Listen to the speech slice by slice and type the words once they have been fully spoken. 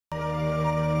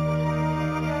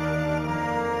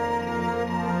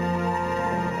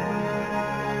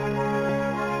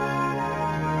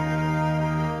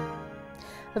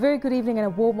A very good evening and a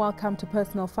warm welcome to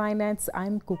Personal Finance.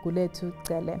 I'm Kukuletu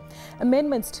Cele.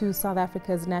 Amendments to South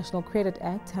Africa's National Credit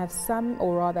Act have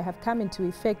come into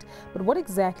effect, but what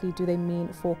exactly do they mean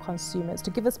for consumers?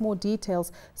 To give us more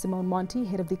details, Simone Monty,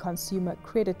 head of the Consumer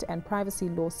Credit and Privacy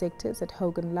Law sectors at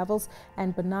Hogan, Lovells,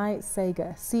 and Benay,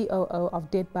 COO of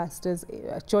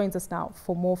DebtBusters, joins us now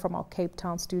for more from our Cape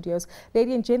Town studios.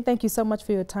 Lady and gent, thank you so much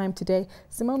for your time today.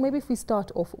 Simone, maybe if we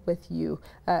start off with you.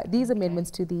 These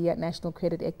amendments to the National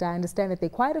Credit Act, I understand that there are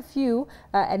quite a few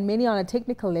and many on a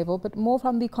technical level, but more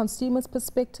from the consumer's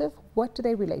perspective, what do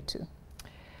they relate to?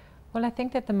 Well, I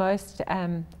think that the most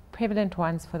prevalent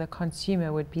ones for the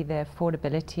consumer would be the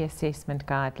affordability assessment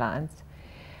guidelines.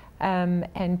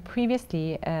 And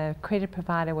previously, a credit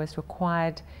provider was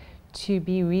required to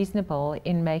be reasonable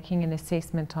in making an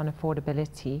assessment on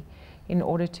affordability in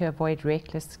order to avoid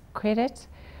reckless credit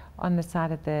on the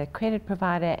side of the credit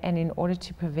provider and in order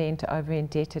to prevent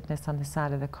over-indebtedness on the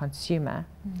side of the consumer.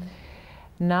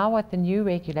 Now what the new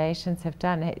regulations have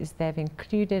done is they've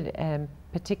included a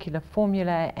particular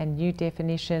formula and new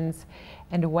definitions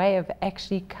and a way of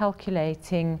actually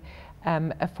calculating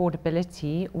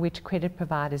affordability, which credit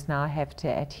providers now have to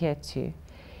adhere to.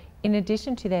 In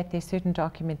addition to that, there's certain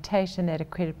documentation that a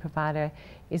credit provider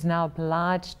is now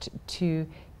obliged to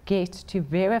get to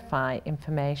verify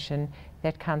information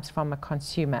that comes from a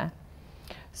consumer.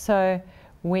 So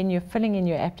when you're filling in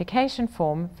your application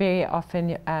form, very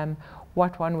often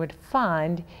what one would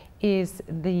find is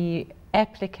the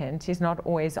applicant is not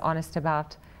always honest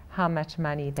about how much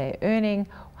money they're earning,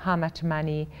 how much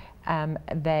money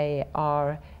they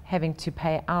are having to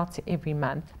pay out every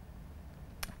month,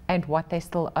 and what they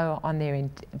still owe on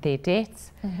their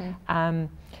debts.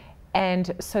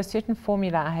 And so certain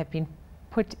formulae have been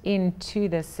put into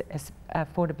this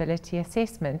affordability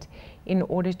assessment in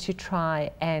order to try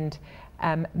and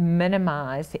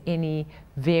minimize any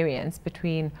variance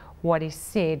between what is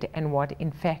said and what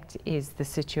in fact is the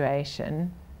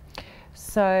situation.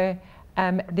 So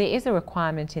there is a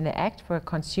requirement in the Act for a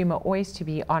consumer always to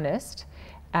be honest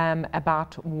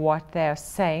about what they are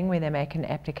saying when they make an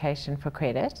application for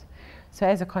credit. So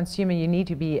as a consumer, you need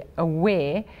to be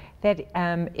aware that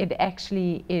it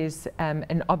actually is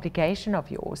an obligation of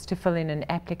yours to fill in an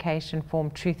application form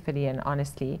truthfully and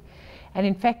honestly. And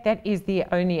in fact, that is the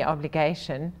only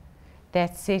obligation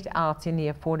that's set out in the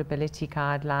affordability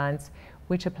guidelines,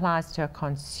 which applies to a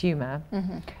consumer.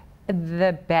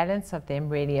 The balance of them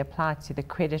really apply to the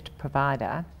credit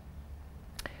provider.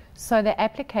 So the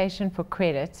application for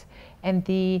credit and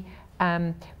the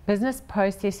business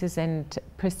processes and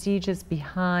procedures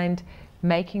behind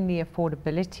making the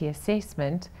affordability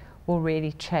assessment will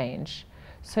really change.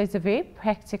 So it's a very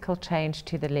practical change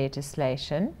to the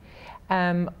legislation.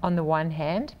 On the one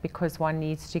hand, because one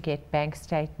needs to get bank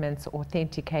statements,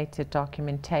 authenticated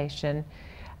documentation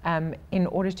in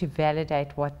order to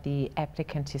validate what the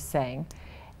applicant is saying.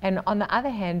 And on the other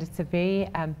hand, it's a very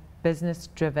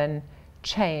business-driven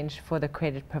change for the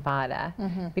credit provider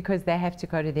because they have to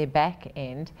go to their back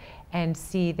end and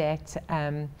see that,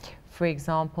 for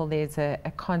example, there's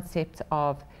a concept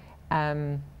of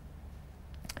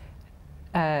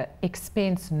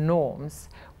expense norms,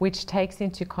 which takes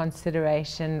into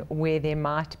consideration where there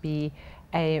might be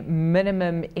a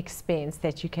minimum expense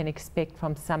that you can expect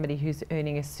from somebody who's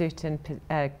earning a certain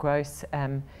gross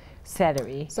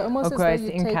salary. So almost or as gross though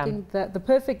you're income. taking the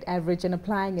perfect average and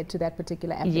applying it to that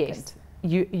particular applicant.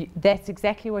 Yes. That's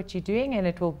exactly what you're doing, and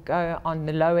it will go on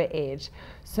the lower edge,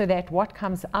 so that what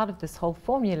comes out of this whole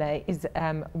formula is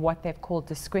what they've called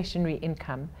discretionary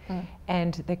income.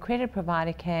 And the credit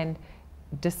provider can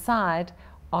decide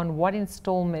on what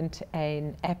installment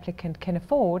an applicant can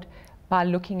afford by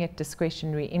looking at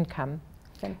discretionary income.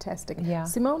 Fantastic. Yeah.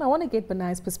 Simone, I want to get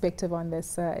Benay's perspective on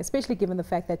this, especially given the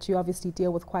fact that you obviously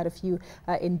deal with quite a few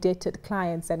indebted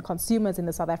clients and consumers in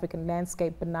the South African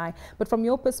landscape, Benay. But from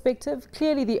your perspective,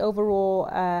 clearly the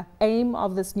overall aim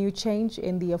of this new change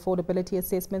in the affordability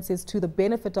assessments is to the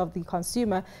benefit of the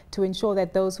consumer, to ensure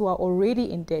that those who are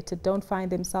already indebted don't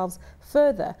find themselves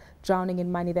further drowning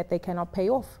in money that they cannot pay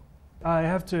off. I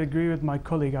have to agree with my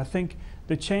colleague. I think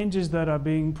the changes that are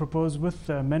being proposed with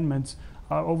the amendments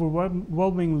are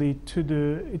overwhelmingly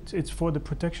it's for the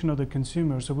protection of the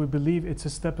consumer. So we believe it's a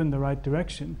step in the right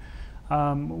direction.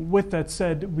 With that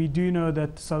said, we do know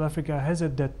that South Africa has a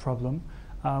debt problem.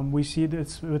 We see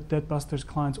this with DebtBusters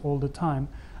clients all the time.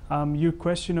 Your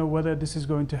question of whether this is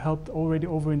going to help already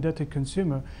over-indebted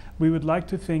consumer, we would like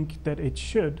to think that it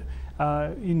should,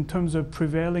 in terms of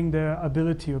prevailing their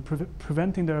ability or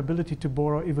preventing their ability to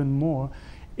borrow even more.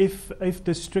 If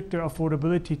the stricter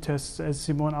affordability tests, as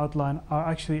Simone outlined, are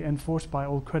actually enforced by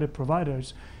all credit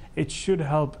providers, it should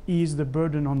help ease the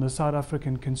burden on the South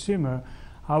African consumer.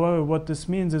 However, what this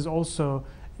means is also,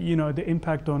 you know, the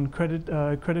impact on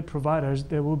credit providers.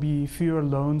 There will be fewer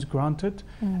loans granted.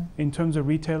 In terms of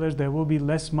retailers, there will be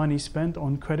less money spent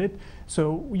on credit.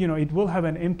 So, you know, it will have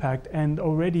an impact. And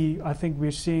already, I think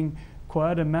we're seeing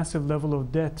quite a massive level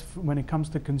of debt when it comes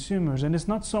to consumers. And it's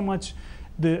not so much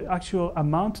the actual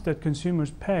amount that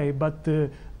consumers pay, but the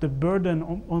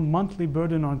burden on monthly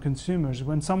burden on consumers.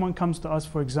 When someone comes to us,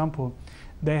 for example,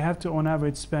 they have to on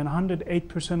average spend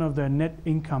 108% of their net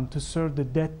income to serve the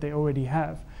debt they already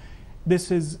have.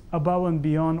 This is above and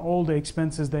beyond all the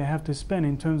expenses they have to spend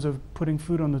in terms of putting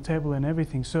food on the table and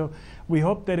everything. So we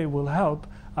hope that it will help.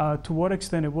 To what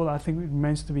extent it will, I think it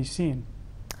remains to be seen.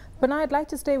 Benay, I'd like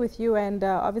to stay with you and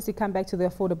obviously come back to the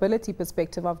affordability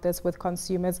perspective of this with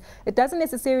consumers. It doesn't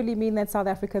necessarily mean that South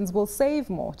Africans will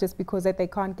save more just because that they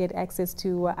can't get access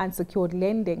to unsecured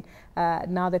lending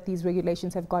now that these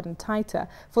regulations have gotten tighter.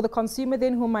 For the consumer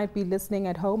then who might be listening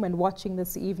at home and watching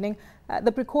this evening,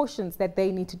 the precautions that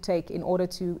they need to take in order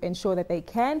to ensure that they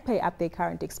can pay up their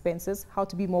current expenses, how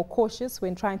to be more cautious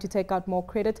when trying to take out more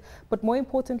credit, but more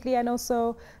importantly, and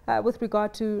also with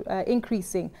regard to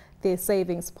increasing their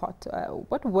savings pot.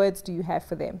 What words do you have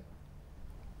for them?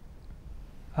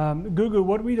 Gugu,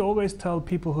 what we always tell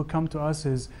people who come to us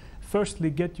is, firstly,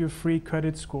 get your free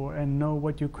credit score and know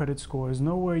what your credit score is.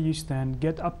 Know where you stand.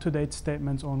 Get up-to-date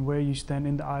statements on where you stand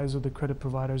in the eyes of the credit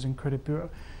providers and credit bureau.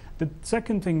 The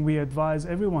second thing we advise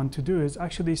everyone to do is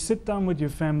actually sit down with your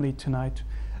family tonight,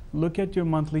 look at your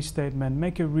monthly statement,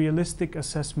 make a realistic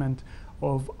assessment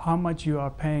of how much you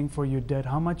are paying for your debt,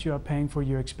 how much you are paying for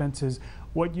your expenses,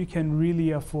 what you can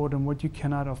really afford and what you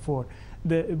cannot afford.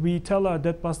 We tell our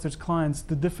DebtBusters clients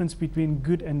the difference between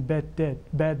good and bad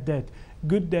debt.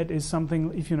 Good debt is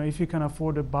something, if you can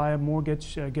afford to buy a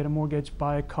mortgage, get a mortgage,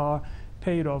 buy a car,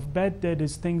 pay it off. Bad debt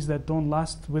is things that don't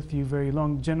last with you very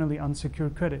long, generally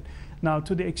unsecured credit. Now,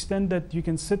 to the extent that you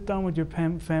can sit down with your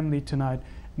family tonight,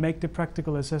 make the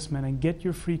practical assessment and get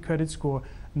your free credit score,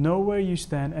 know where you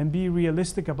stand and be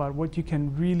realistic about what you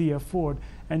can really afford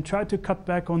and try to cut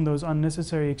back on those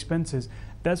unnecessary expenses.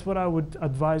 That's what I would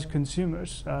advise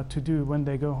consumers to do when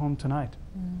they go home tonight.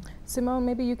 Simone,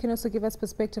 maybe you can also give us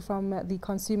perspective from the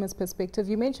consumer's perspective.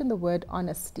 You mentioned the word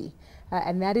honesty,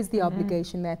 and that is the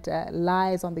obligation that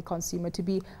lies on the consumer to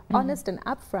be honest and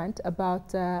upfront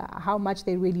about how much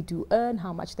they really do earn,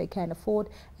 how much they can afford,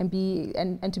 and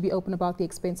to be open about the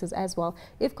expenses as well.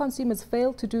 If consumers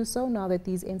fail to do so now that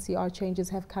these NCR changes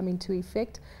have come into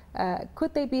effect,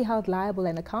 could they be held liable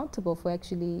and accountable for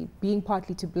actually being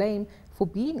partly to blame for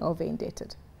being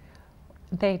over-indebted?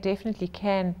 They definitely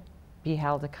can be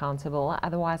held accountable,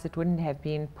 otherwise it wouldn't have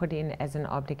been put in as an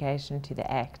obligation to the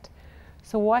Act.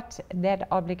 So what that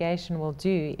obligation will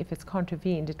do, if it's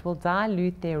contravened, it will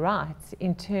dilute their rights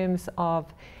in terms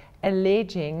of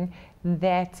alleging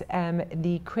that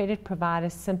the credit provider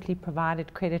simply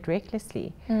provided credit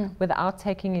recklessly without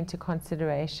taking into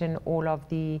consideration all of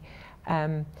the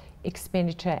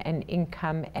expenditure and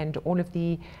income and all of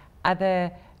the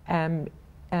other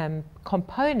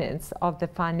components of the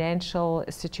financial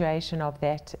situation of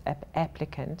that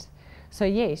applicant. So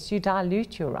yes, you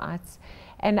dilute your rights,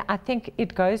 and I think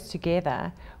it goes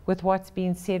together with what's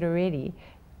been said already.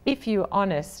 If you're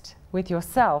honest with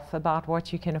yourself about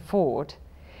what you can afford,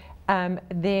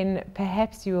 then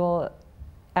perhaps you'll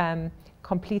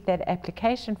complete that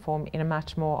application form in a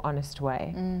much more honest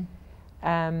way.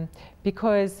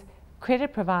 Because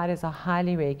credit providers are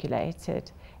highly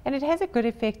regulated, and it has a good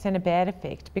effect and a bad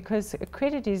effect, because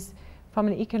credit is, from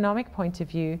an economic point of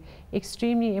view,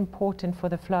 extremely important for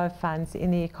the flow of funds in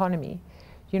the economy.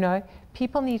 You know,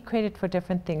 people need credit for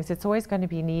different things. It's always going to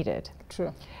be needed.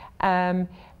 True.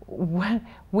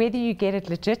 Whether you get it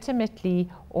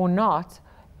legitimately or not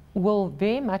will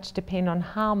very much depend on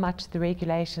how much the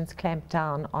regulations clamp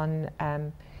down on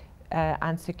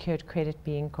unsecured credit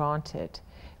being granted.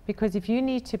 Because if you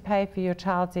need to pay for your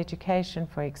child's education,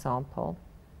 for example,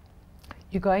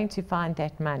 you're going to find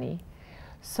that money.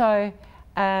 So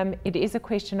it is a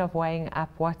question of weighing up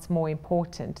what's more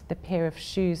important, the pair of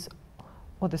shoes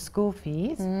or the school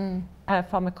fees,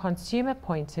 from a consumer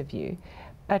point of view.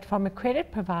 But from a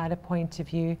credit provider point of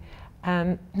view,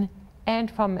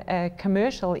 and from a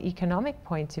commercial economic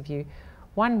point of view,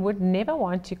 one would never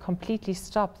want to completely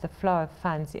stop the flow of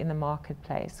funds in the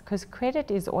marketplace, because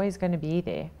credit is always going to be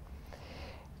there.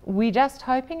 We're just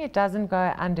hoping it doesn't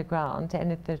go underground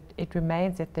and it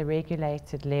remains at the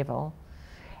regulated level,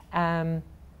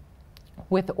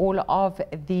 with all of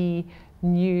the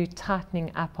new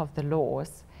tightening up of the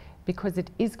laws, because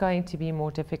it is going to be more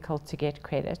difficult to get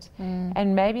credit.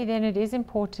 And maybe then it is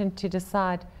important to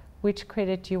decide which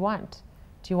credit do you want?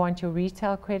 Do you want your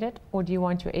retail credit or do you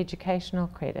want your educational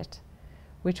credit?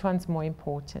 Which one's more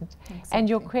important? Exactly. And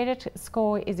your credit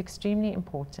score is extremely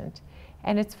important,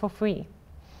 and it's for free.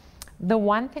 The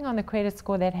one thing on the credit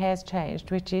score that has changed,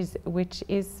 which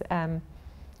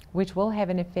will have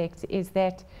an effect, is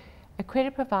that a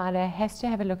credit provider has to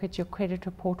have a look at your credit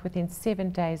report within 7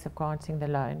 days of granting the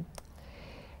loan.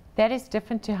 That is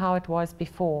different to how it was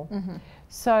before. Mm-hmm.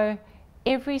 So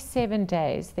every 7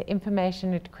 days, the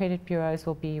information at credit bureaus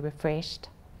will be refreshed,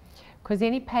 because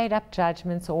any paid up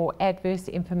judgments or adverse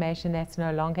information that's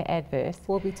no longer adverse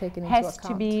will be taken into account. Has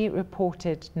to be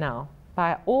reported now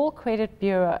by all credit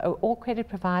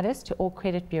providers to all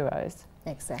credit bureaus.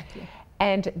 Exactly.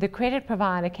 And the credit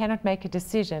provider cannot make a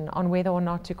decision on whether or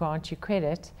not to grant you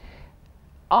credit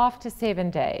after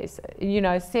 7 days.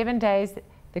 7 days,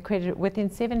 within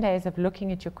 7 days of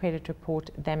looking at your credit report,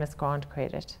 they must grant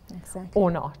credit. Exactly. Or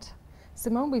not.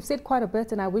 Simone, we've said quite a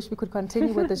bit, and I wish we could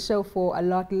continue with the show for a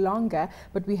lot longer,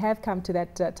 but we have come to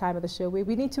that time of the show where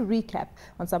we need to recap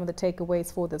on some of the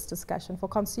takeaways for this discussion for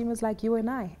consumers like you and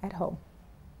I at home.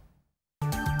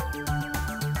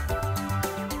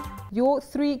 Your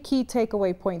 3 key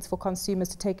takeaway points for consumers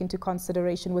to take into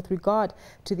consideration with regard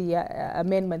to the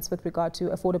amendments with regard to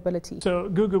affordability. So,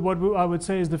 Google, what I would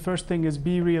say is the first thing is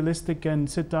be realistic and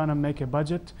sit down and make a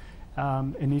budget.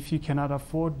 And if you cannot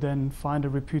afford, then find a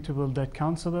reputable debt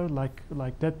counselor like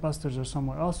DebtBusters or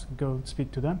somewhere else. Go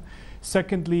speak to them.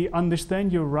 Secondly,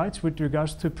 understand your rights with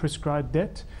regards to prescribed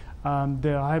debt.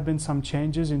 There have been some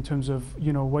changes in terms of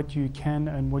what you can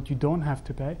and what you don't have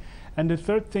to pay. And the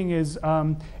third thing is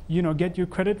get your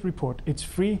credit report. It's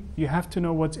free. You have to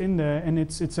know what's in there, and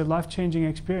it's a life-changing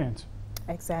experience.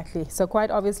 Exactly. So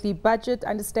quite obviously, budget,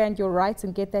 understand your rights,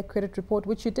 and get that credit report,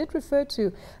 which you did refer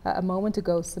to a moment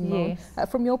ago, Simone. Yes.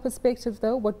 From your perspective,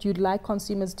 though, what you'd like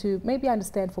consumers to maybe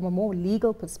understand from a more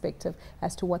legal perspective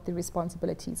as to what the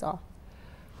responsibilities are.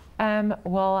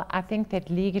 Well, I think that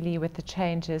legally with the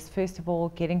changes, first of all,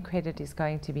 getting credit is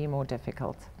going to be more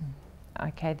difficult.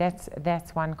 Okay,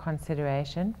 that's one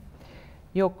consideration.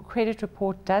 Your credit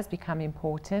report does become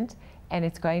important, and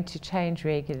it's going to change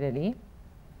regularly.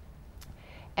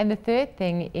 And the third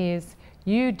thing is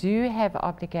you do have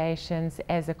obligations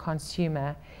as a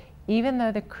consumer, even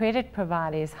though the credit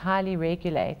provider is highly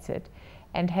regulated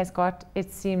and has got,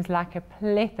 it seems like, a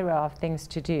plethora of things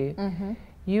to do. Mm-hmm.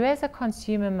 You as a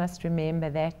consumer must remember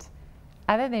that,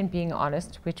 other than being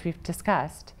honest, which we've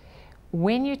discussed,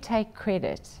 when you take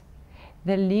credit,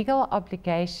 the legal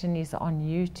obligation is on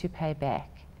you to pay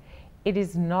back. It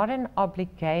is not an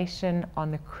obligation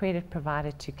on the credit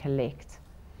provider to collect.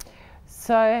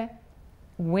 So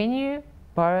when you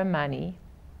borrow money,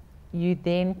 you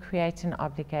then create an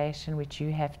obligation which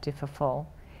you have to fulfill.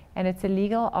 And it's a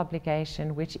legal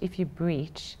obligation which, if you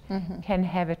breach, can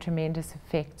have a tremendous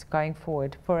effect going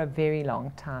forward for a very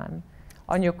long time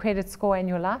on your credit score and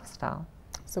your lifestyle.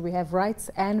 So we have rights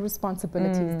and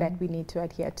responsibilities that we need to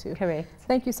adhere to. Correct.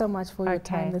 Thank you so much for your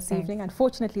time this evening.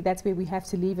 Unfortunately, that's where we have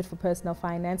to leave it for Personal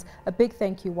Finance. A big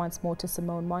thank you once more to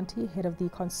Simone Monty, Head of the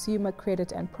Consumer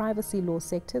Credit and Privacy Law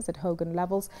Sectors at Hogan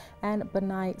Lovells, and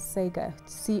Benay,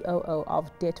 COO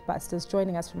of DebtBusters,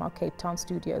 joining us from our Cape Town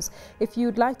studios. If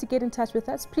you'd like to get in touch with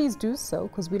us, please do so,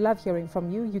 because we love hearing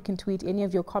from you. You can tweet any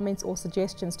of your comments or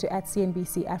suggestions to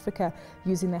 @CNBC Africa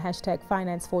using the hashtag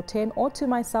Finance410, or to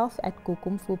myself at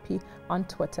Fupi on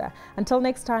Twitter. Until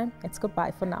next time, it's goodbye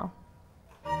for now.